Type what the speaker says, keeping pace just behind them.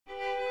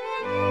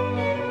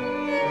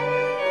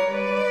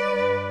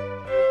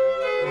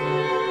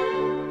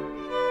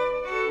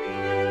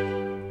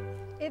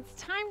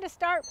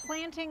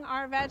planting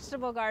our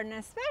vegetable garden,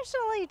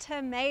 especially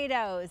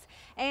tomatoes.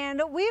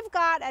 And we've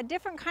got a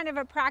different kind of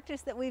a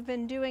practice that we've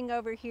been doing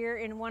over here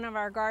in one of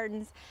our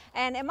gardens.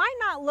 And it might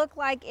not look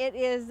like it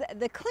is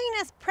the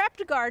cleanest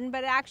prepped garden,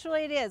 but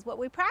actually it is. What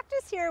we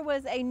practiced here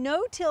was a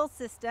no-till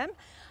system.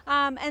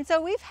 And so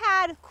we've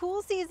had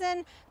cool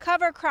season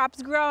cover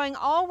crops growing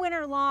all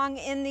winter long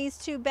in these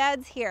two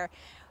beds here.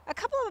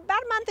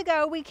 About a month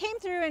ago, we came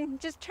through and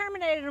just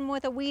terminated them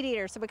with a weed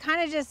eater. So we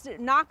kind of just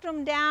knocked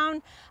them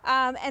down.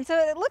 And so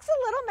it looks a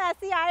little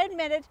messy, I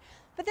admit it.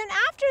 But then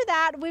after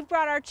that, we've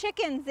brought our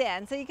chickens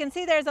in. So you can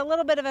see there's a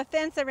little bit of a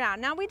fence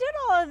around. Now we did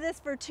all of this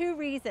for two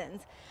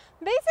reasons.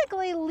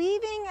 Basically,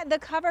 leaving the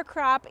cover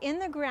crop in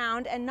the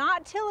ground and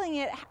not tilling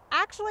it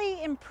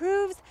actually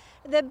improves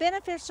the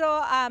beneficial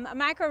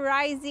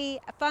mycorrhizae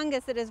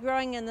fungus that is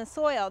growing in the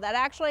soil. That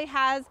actually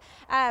has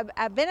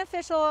a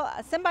beneficial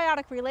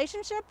symbiotic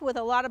relationship with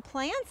a lot of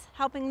plants,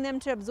 helping them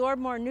to absorb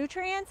more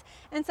nutrients.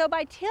 And so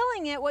by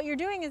tilling it, what you're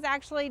doing is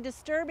actually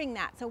disturbing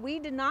that. So we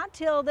did not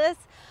till this.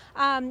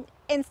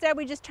 Instead,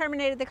 we just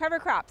terminated the cover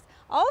crops.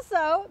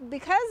 Also,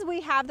 because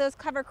we have those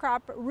cover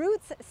crop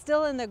roots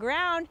still in the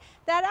ground,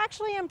 that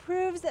actually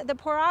improves the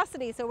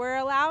porosity. So we're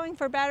allowing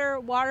for better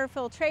water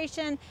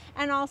filtration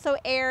and also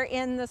air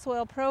in the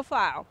soil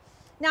profile.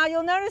 Now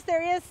you'll notice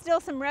there is still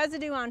some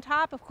residue on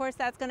top. Of course,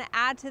 that's going to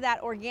add to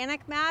that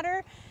organic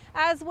matter,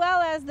 as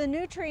well as the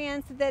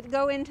nutrients that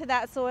go into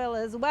that soil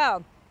as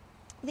well.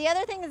 The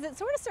other thing is it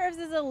sort of serves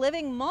as a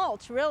living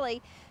mulch,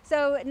 really.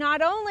 So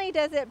not only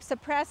does it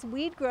suppress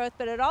weed growth,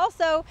 but it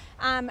also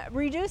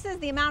reduces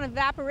the amount of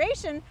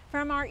evaporation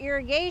from our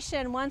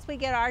irrigation once we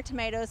get our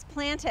tomatoes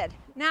planted.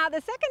 Now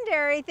the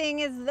secondary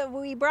thing is that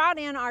we brought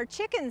in our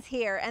chickens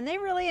here, and they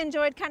really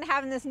enjoyed kind of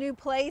having this new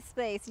play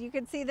space. You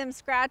could see them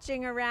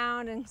scratching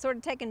around and sort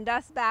of taking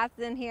dust baths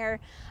in here.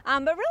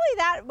 But really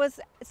that was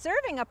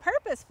serving a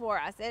purpose for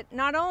us. It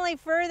not only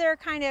further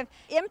kind of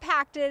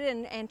impacted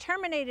and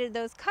terminated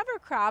those cover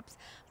crops,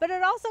 but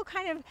it also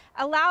kind of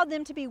allowed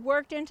them to be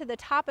worked into the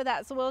top of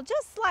that soil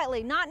just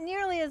slightly, not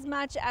nearly as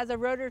much as a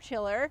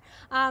rototiller.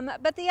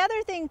 But the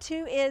other thing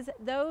too is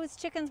those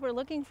chickens were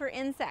looking for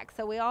insects.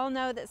 So we all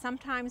know that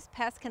sometimes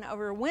pests can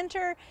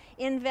overwinter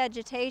in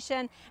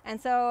vegetation, and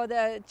so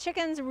the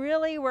chickens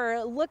really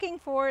were looking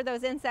for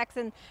those insects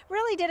and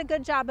really did a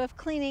good job of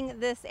cleaning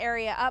this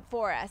area up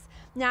for us.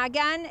 Now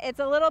again, it's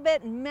a little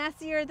bit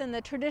messier than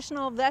the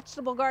traditional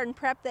vegetable garden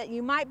prep that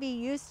you might be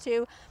used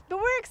to, but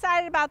we're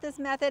excited about this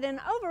method, and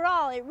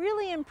overall it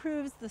really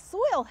improves the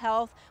soil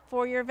health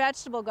for your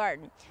vegetable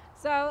garden.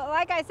 So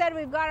like I said,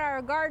 we've got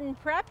our garden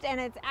prepped, and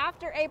it's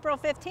after April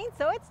 15th,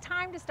 so it's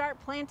time to start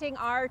planting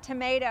our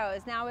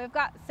tomatoes. Now we've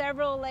got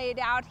several laid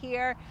out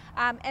here,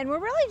 and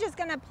we're really just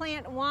going to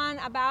plant one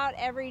about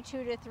every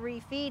 2 to 3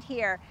 feet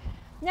here.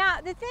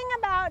 Now the thing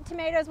about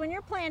tomatoes, when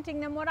you're planting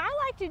them, what I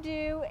like to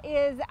do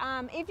is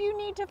if you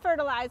need to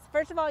fertilize,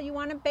 first of all you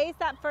want to base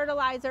that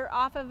fertilizer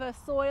off of a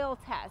soil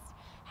test.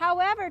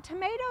 However,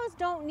 tomatoes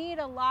don't need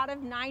a lot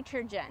of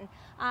nitrogen.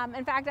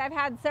 In fact, I've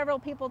had several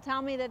people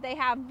tell me that they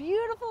have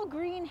beautiful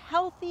green,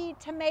 healthy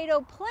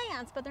tomato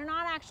plants, but they're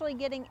not actually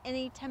getting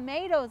any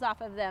tomatoes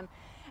off of them.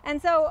 And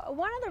so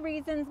one of the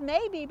reasons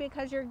may be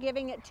because you're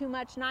giving it too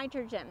much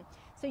nitrogen.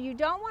 So you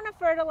don't want to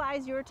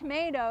fertilize your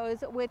tomatoes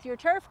with your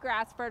turf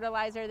grass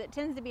fertilizer that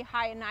tends to be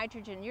high in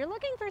nitrogen. You're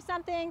looking for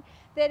something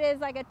that is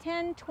like a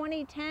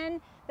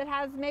 10-20-10 that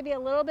has maybe a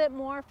little bit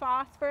more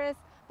phosphorus.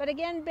 But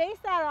again, base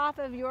that off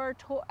of your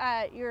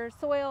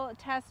soil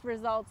test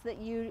results that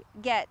you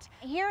get.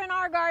 Here in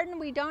our garden,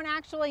 we don't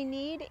actually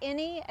need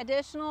any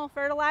additional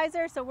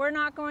fertilizer, so we're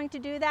not going to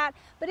do that.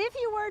 But if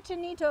you were to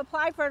need to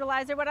apply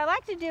fertilizer, what I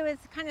like to do is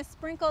kind of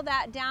sprinkle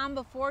that down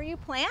before you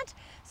plant,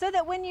 so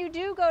that when you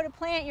do go to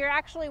plant, you're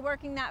actually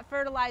working that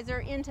fertilizer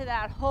into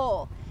that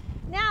hole.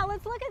 Now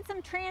let's look at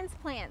some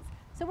transplants.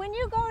 So when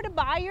you go to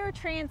buy your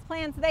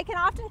transplants, they can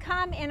often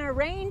come in a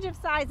range of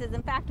sizes.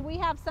 In fact, we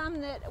have some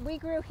that we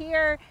grew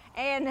here,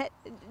 and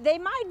they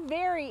might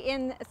vary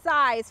in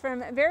size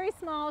from very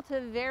small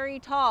to very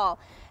tall.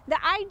 The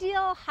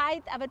ideal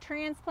height of a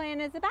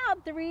transplant is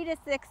about 3 to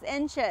 6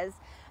 inches.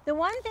 The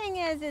one thing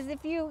is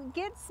if you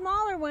get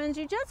smaller ones,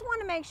 you just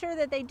want to make sure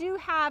that they do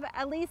have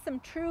at least some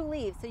true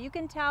leaves. So you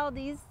can tell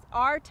these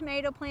are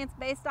tomato plants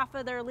based off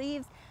of their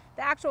leaves.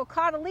 The actual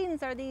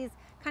cotyledons are these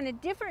kind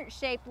of different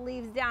shaped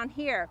leaves down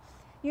here.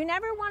 You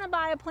never want to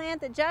buy a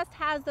plant that just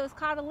has those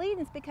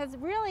cotyledons, because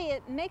really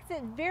it makes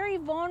it very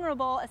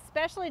vulnerable,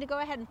 especially to go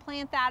ahead and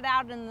plant that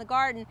out in the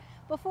garden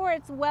before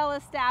it's well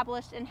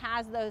established and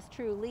has those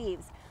true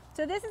leaves.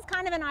 So this is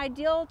kind of an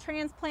ideal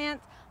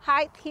transplant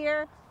height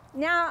here.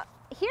 Now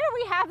here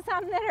we have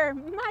some that are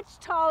much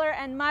taller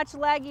and much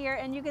leggier,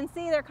 and you can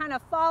see they're kind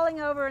of falling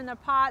over in the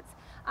pots.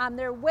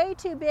 They're way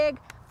too big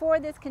for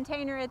this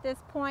container at this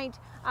point.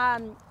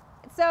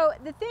 So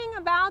the thing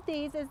about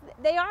these is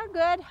they are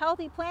good,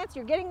 healthy plants.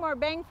 You're getting more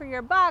bang for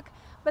your buck,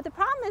 but the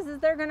problem is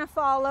they're gonna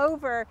fall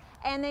over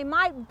and they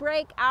might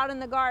break out in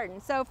the garden.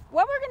 So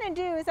what we're gonna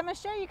do is I'm gonna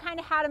show you kind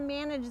of how to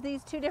manage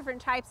these two different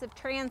types of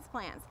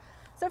transplants.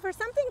 So for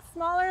something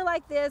smaller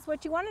like this,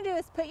 what you want to do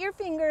is put your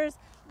fingers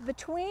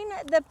between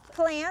the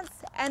plants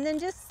and then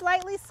just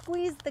slightly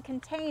squeeze the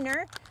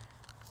container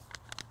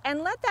and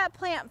let that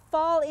plant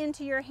fall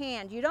into your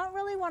hand. You don't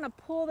really want to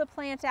pull the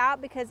plant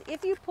out, because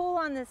if you pull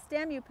on the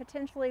stem, you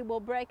potentially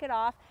will break it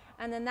off,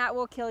 and then that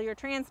will kill your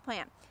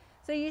transplant.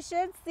 So you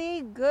should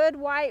see good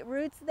white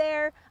roots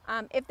there.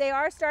 If they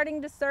are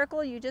starting to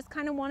circle, you just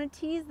kind of want to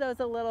tease those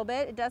a little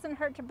bit. It doesn't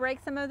hurt to break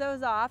some of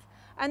those off,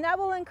 and that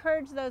will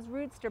encourage those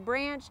roots to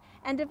branch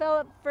and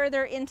develop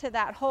further into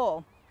that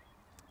hole.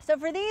 So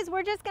for these,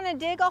 we're just going to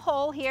dig a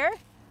hole here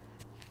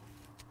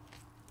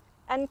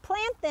and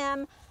plant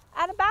them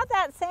at about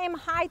that same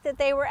height that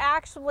they were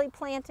actually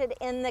planted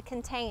in the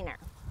container.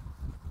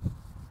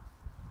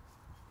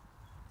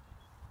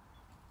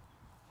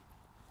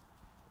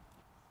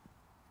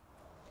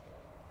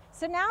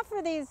 So now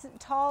for these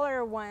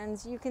taller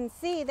ones, you can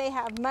see they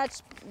have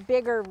much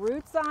bigger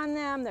roots on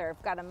them. They've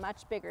got a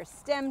much bigger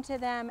stem to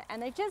them,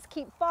 and they just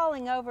keep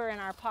falling over in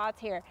our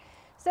pots here.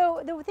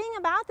 So the thing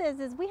about this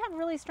is we have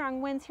really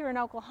strong winds here in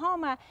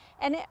Oklahoma,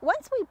 and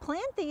once we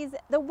plant these,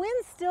 the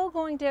wind's still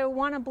going to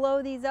want to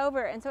blow these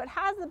over, and so it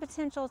has the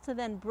potential to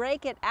then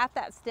break it at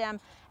that stem,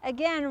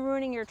 again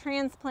ruining your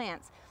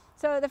transplants.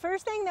 So the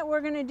first thing that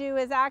we're going to do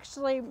is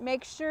actually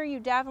make sure you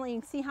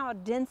definitely see how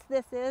dense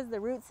this is, the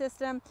root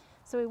system.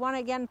 So we want to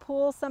again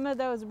pull some of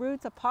those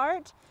roots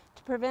apart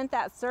to prevent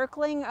that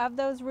circling of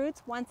those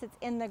roots once it's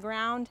in the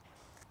ground.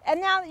 And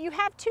now you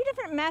have two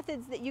different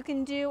methods that you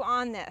can do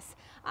on this.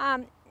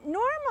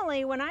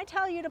 Normally, when I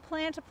tell you to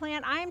plant a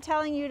plant, I am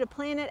telling you to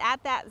plant it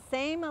at that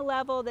same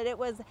level that it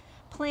was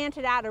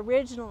planted at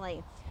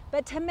originally.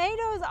 But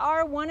tomatoes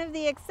are one of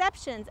the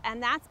exceptions,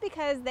 and that's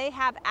because they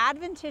have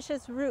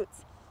adventitious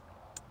roots.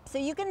 So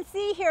you can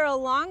see here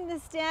along the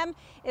stem,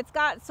 it's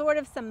got sort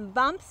of some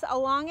bumps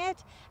along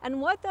it.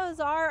 And what those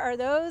are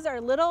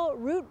little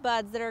root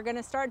buds that are going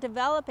to start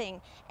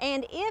developing.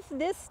 And if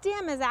this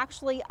stem is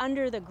actually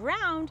under the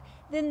ground,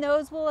 then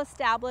those will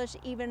establish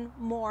even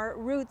more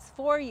roots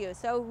for you.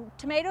 So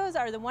tomatoes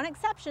are the one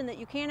exception that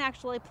you can't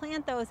actually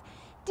plant those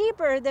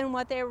deeper than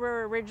what they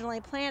were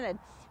originally planted.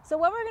 So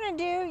what we're going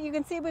to do, you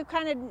can see we've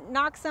kind of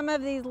knocked some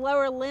of these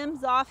lower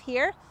limbs off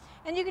here.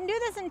 And you can do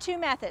this in two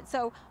methods.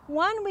 So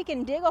one, we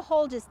can dig a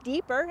hole just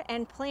deeper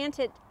and plant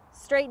it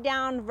straight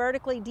down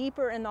vertically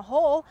deeper in the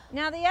hole.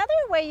 Now the other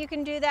way you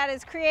can do that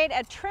is create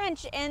a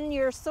trench in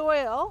your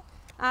soil.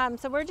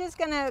 So we're just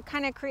gonna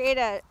kind of create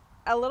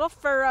a little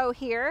furrow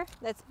here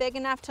that's big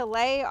enough to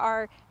lay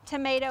our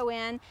tomato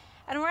in.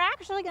 And we're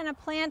actually gonna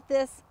plant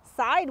this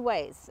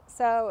sideways.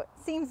 So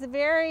it seems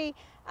very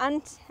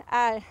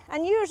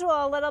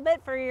unusual a little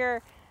bit for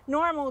your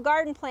normal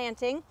garden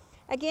planting.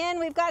 Again,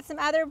 we've got some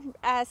other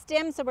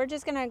stems, so we're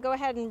just going to go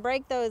ahead and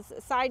break those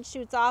side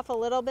shoots off a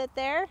little bit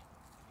there.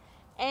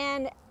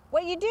 And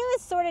what you do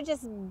is sort of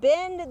just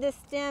bend the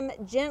stem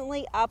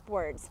gently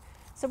upwards.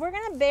 So we're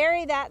going to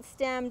bury that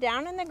stem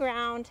down in the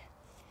ground,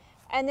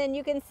 and then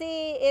you can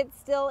see it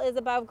still is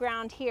above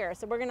ground here.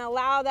 So we're going to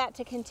allow that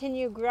to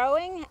continue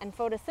growing and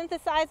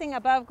photosynthesizing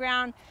above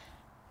ground.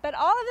 But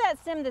all of that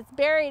stem that's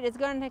buried is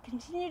going to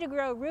continue to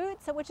grow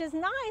roots, which is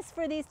nice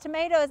for these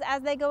tomatoes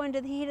as they go into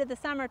the heat of the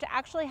summer to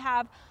actually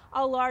have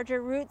a larger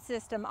root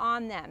system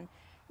on them.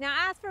 Now,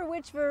 as for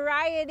which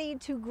variety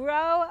to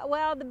grow,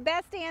 well, the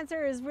best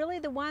answer is really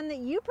the one that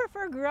you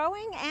prefer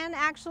growing and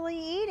actually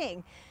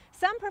eating.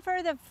 Some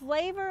prefer the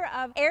flavor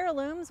of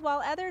heirlooms, while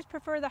others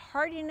prefer the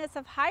hardiness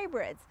of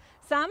hybrids.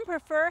 Some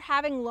prefer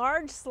having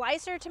large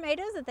slicer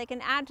tomatoes that they can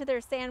add to their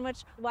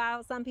sandwich,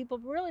 while some people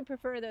really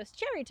prefer those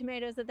cherry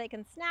tomatoes that they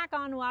can snack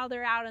on while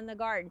they're out in the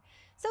garden.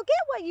 So get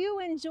what you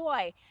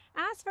enjoy.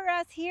 As for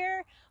us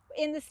here,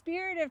 in the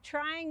spirit of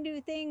trying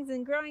new things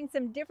and growing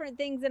some different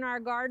things in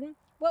our garden,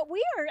 what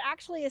we are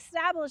actually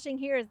establishing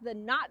here is the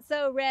not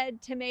so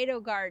red tomato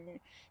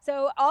garden.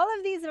 So all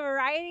of these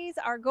varieties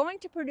are going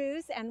to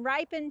produce and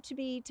ripen to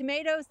be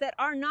tomatoes that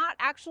are not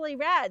actually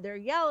red. They're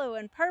yellow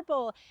and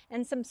purple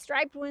and some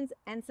striped ones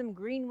and some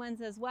green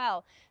ones as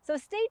well. So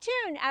stay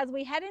tuned as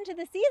we head into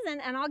the season,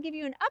 and I'll give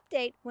you an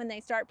update when they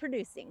start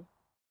producing.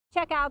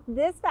 Check out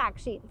this fact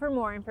sheet for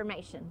more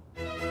information.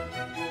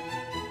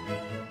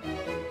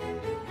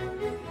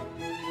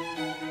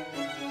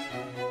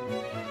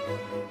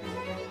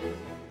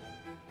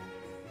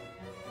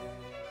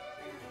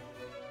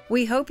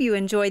 We hope you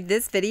enjoyed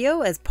this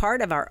video as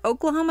part of our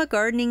Oklahoma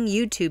Gardening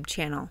YouTube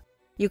channel.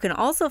 You can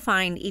also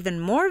find even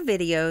more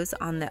videos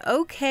on the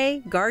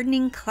OK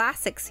Gardening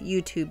Classics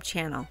YouTube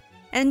channel.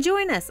 And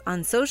join us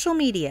on social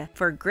media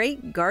for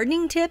great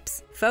gardening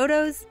tips,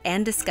 photos,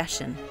 and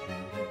discussion.